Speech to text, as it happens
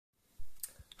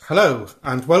Hello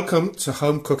and welcome to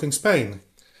Home Cooking Spain.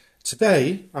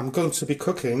 Today I'm going to be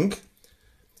cooking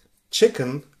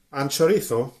chicken and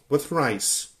chorizo with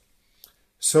rice.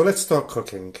 So let's start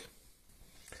cooking.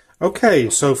 Okay,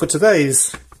 so for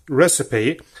today's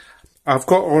recipe I've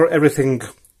got everything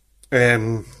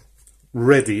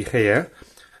ready here.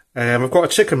 I've got a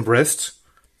chicken breast,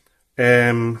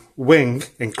 wing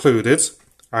included,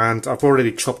 and I've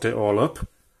already chopped it all up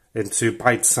into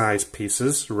bite-sized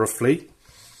pieces roughly.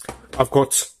 I've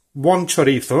got one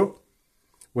chorizo,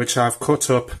 which I've cut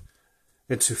up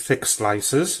into thick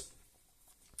slices.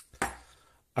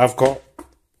 I've got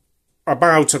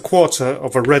about a quarter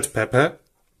of a red pepper,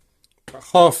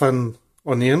 half an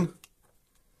onion,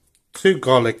 2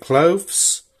 garlic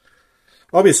cloves.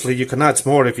 Obviously you can add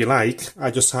more if you like. I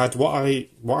just had what I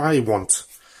want.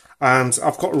 And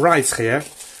I've got rice here,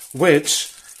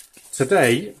 which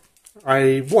today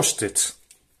I washed it.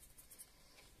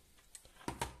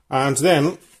 And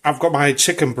then I've got my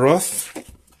chicken broth,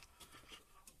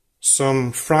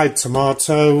 some fried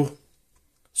tomato,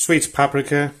 sweet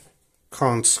paprika,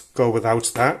 can't go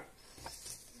without that,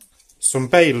 some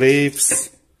bay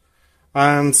leaves,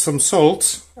 and some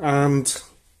salt and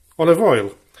olive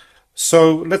oil.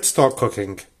 So let's start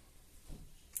cooking.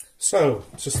 So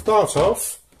to start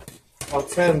off, I'll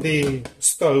turn the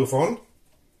stove on.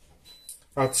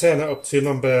 I'll turn it up to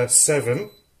number 7.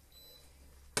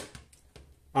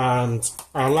 And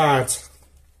I'll add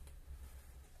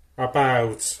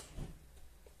about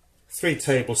 3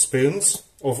 tablespoons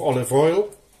of olive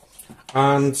oil,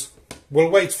 and we'll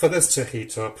wait for this to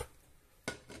heat up,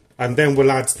 and then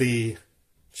we'll add the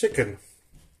chicken.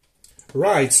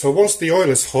 Right, so once the oil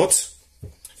is hot,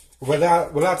 we'll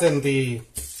add in the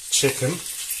chicken,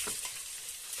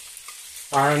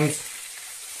 and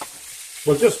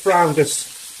we'll just brown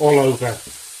this all over.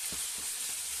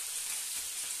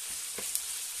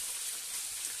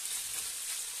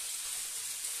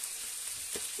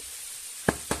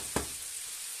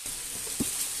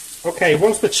 Okay,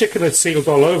 once the chicken is sealed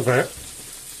all over,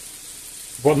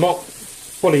 but not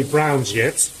fully browned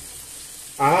yet,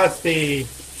 I'll add the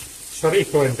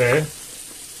chorizo in there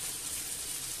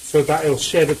so that it'll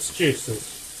shed its juices.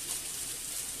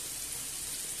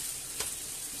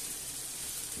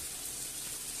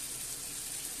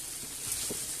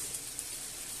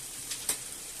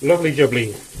 Lovely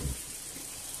jubbly.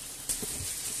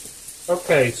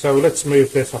 Okay, so let's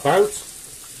move this about.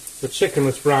 The chicken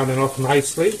is browning up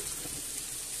nicely.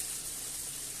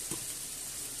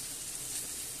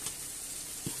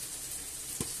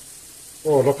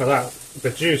 Oh, look at that.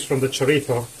 The juice from the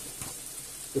chorizo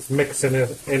is mixing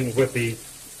it in with the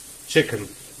chicken.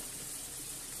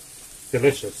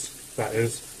 Delicious, that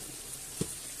is.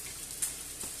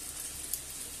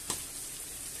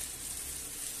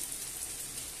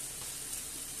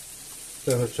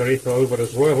 Turn the chorizo over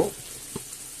as well.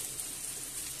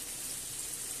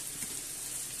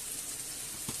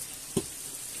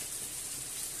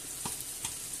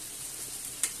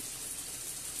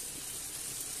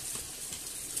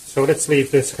 So let's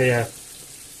leave this here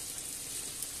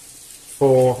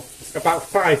for about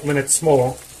 5 minutes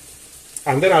more,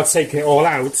 and then I'll take it all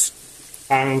out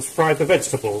and fry the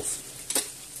vegetables.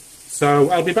 So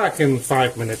I'll be back in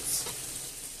 5 minutes.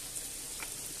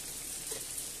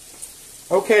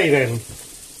 Okay then,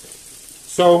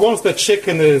 so once the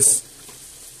chicken is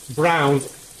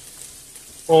browned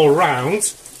all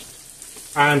round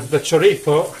and the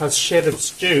chorizo has shed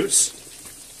its juice,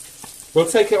 we'll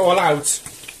take it all out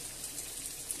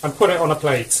and put it on a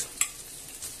plate.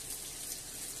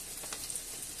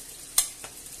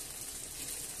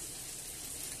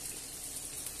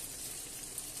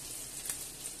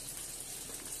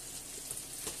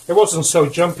 It wasn't so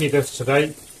jumpy this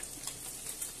today.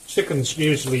 Chicken's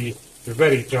usually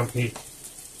very jumpy,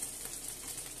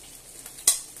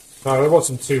 so it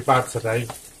wasn't too bad today.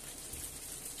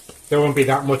 There won't be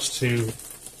that much to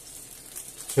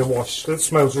wash. It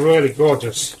smells really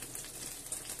gorgeous.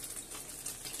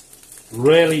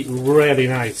 Really, really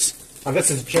nice. And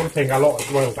this is jumping a lot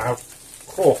as well now.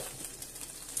 Oh.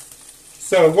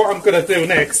 So what I'm going to do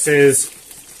next is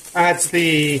add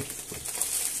the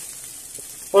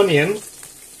onion,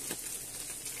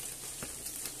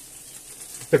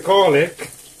 the garlic,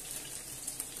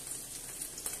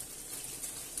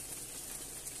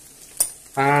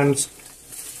 and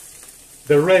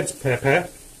the red pepper,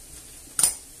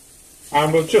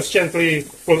 and we'll just gently,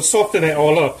 we'll soften it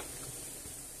all up.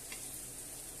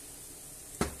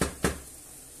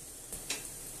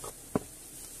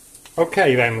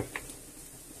 Okay then,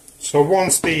 so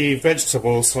once the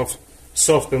vegetables have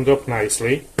softened up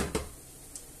nicely,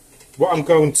 what I'm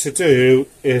going to do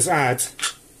is add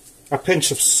a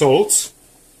pinch of salt.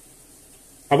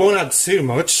 I won't add too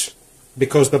much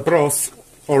because the broth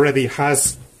already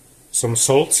has some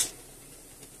salt.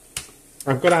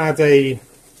 I'm going to add a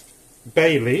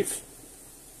bay leaf.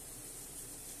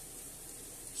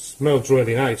 Smells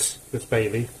really nice, this bay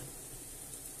leaf.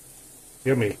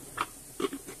 Yummy.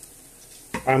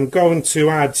 I'm going to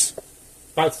add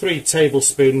about 3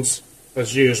 tablespoons,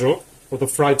 as usual, of the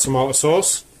fried tomato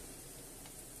sauce.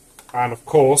 And of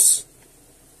course,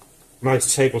 a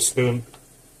nice tablespoon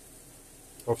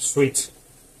of sweet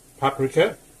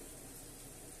paprika.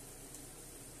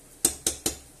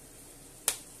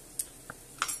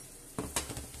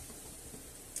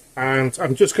 And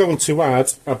I'm just going to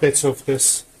add a bit of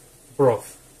this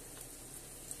broth.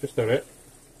 Just a bit.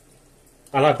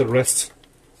 I'll add the rest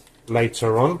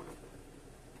later on.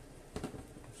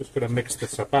 Just going to mix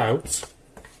this about.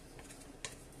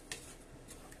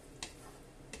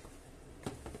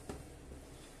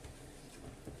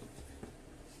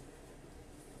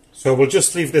 So we'll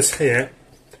just leave this here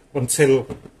until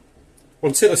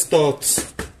it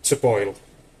starts to boil.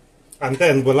 And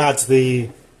then we'll add the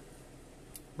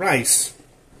rice.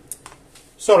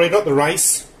 Sorry, not the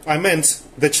rice. I meant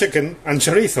the chicken and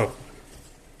chorizo.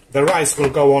 The rice will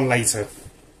go on later.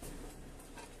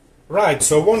 Right,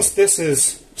 so once this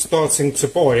is starting to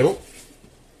boil,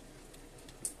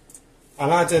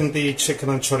 I'll add in the chicken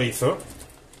and chorizo.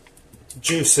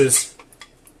 Juices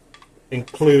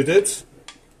included.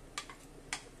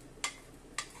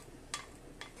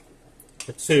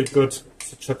 They're too good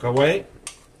to chuck away.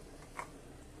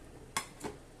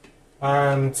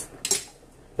 And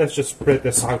let's just spread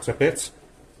this out a bit.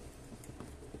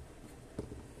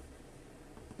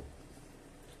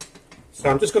 So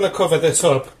I'm just going to cover this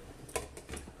up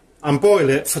and boil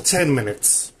it for 10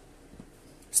 minutes.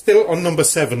 Still on number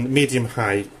 7, medium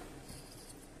high.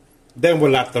 Then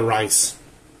we'll add the rice.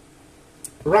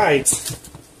 Right,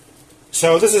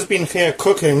 so this has been here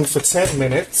cooking for 10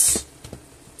 minutes.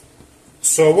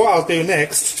 So what I'll do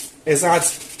next is add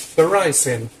the rice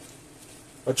in.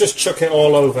 I'll just chuck it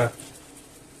all over.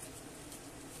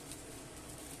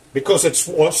 Because it's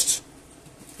washed,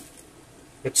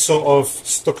 it's sort of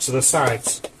stuck to the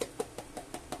sides.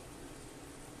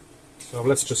 So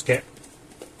let's just get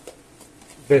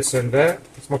this in there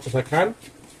as much as I can.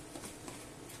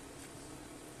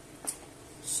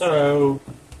 So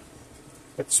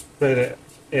let's spread it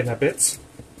in a bit.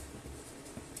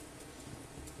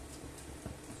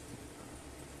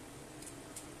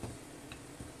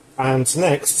 And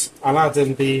next, I'll add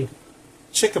in the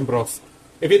chicken broth.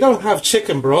 If you don't have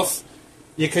chicken broth,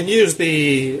 you can use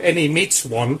any meat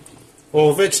one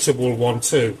or vegetable one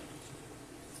too.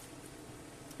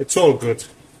 It's all good.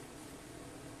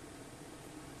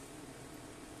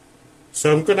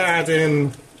 So I'm going to add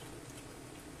in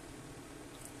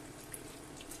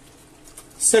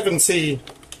 70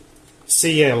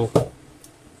 cl,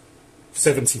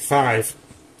 75.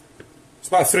 It's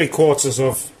about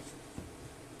 3/4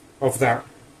 of that.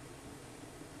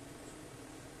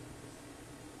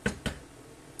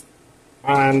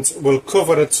 And we'll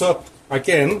cover it up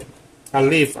again. I'll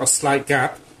leave a slight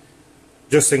gap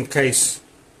just in case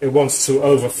it wants to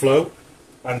overflow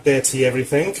and dirty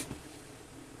everything.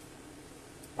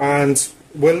 And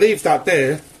we'll leave that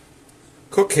there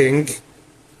cooking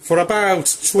for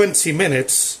about 20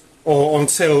 minutes or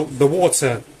until the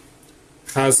water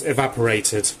has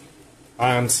evaporated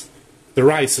and the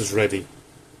rice is ready.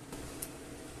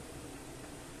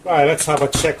 Right, let's have a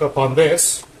check up on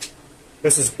this.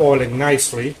 This is boiling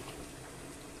nicely.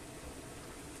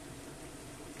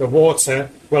 The water,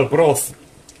 well, broth,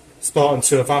 starting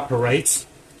to evaporate.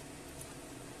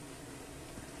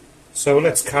 So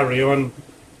let's carry on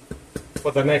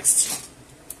for the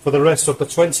rest of the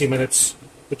 20 minutes,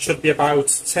 which should be about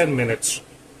 10 minutes,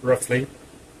 roughly.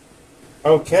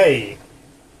 Okay,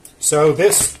 so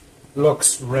this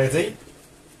looks ready.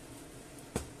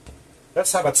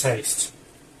 Let's have a taste.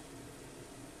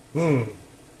 The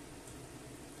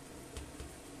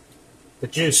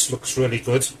juice looks really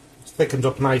good. It's thickened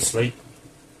up nicely.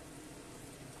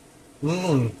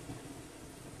 Oh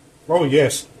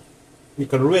yes, you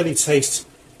can really taste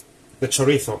the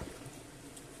chorizo.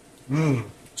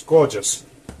 It's gorgeous.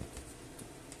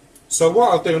 So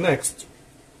what I'll do next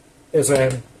is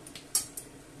I'll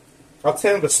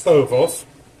turn the stove off,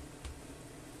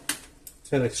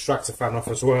 turn the extractor fan off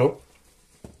as well,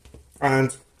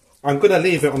 and I'm going to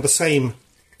leave it on the same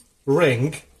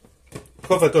ring,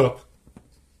 covered up,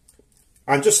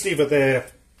 and just leave it there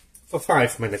for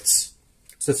 5 minutes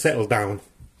to settle down,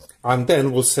 and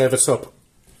then we'll serve it up.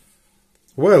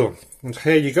 Well, and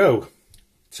here you go,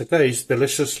 today's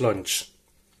delicious lunch.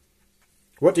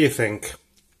 What do you think?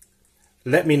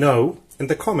 Let me know in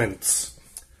the comments.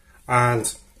 And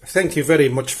thank you very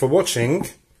much for watching,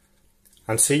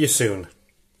 and see you soon.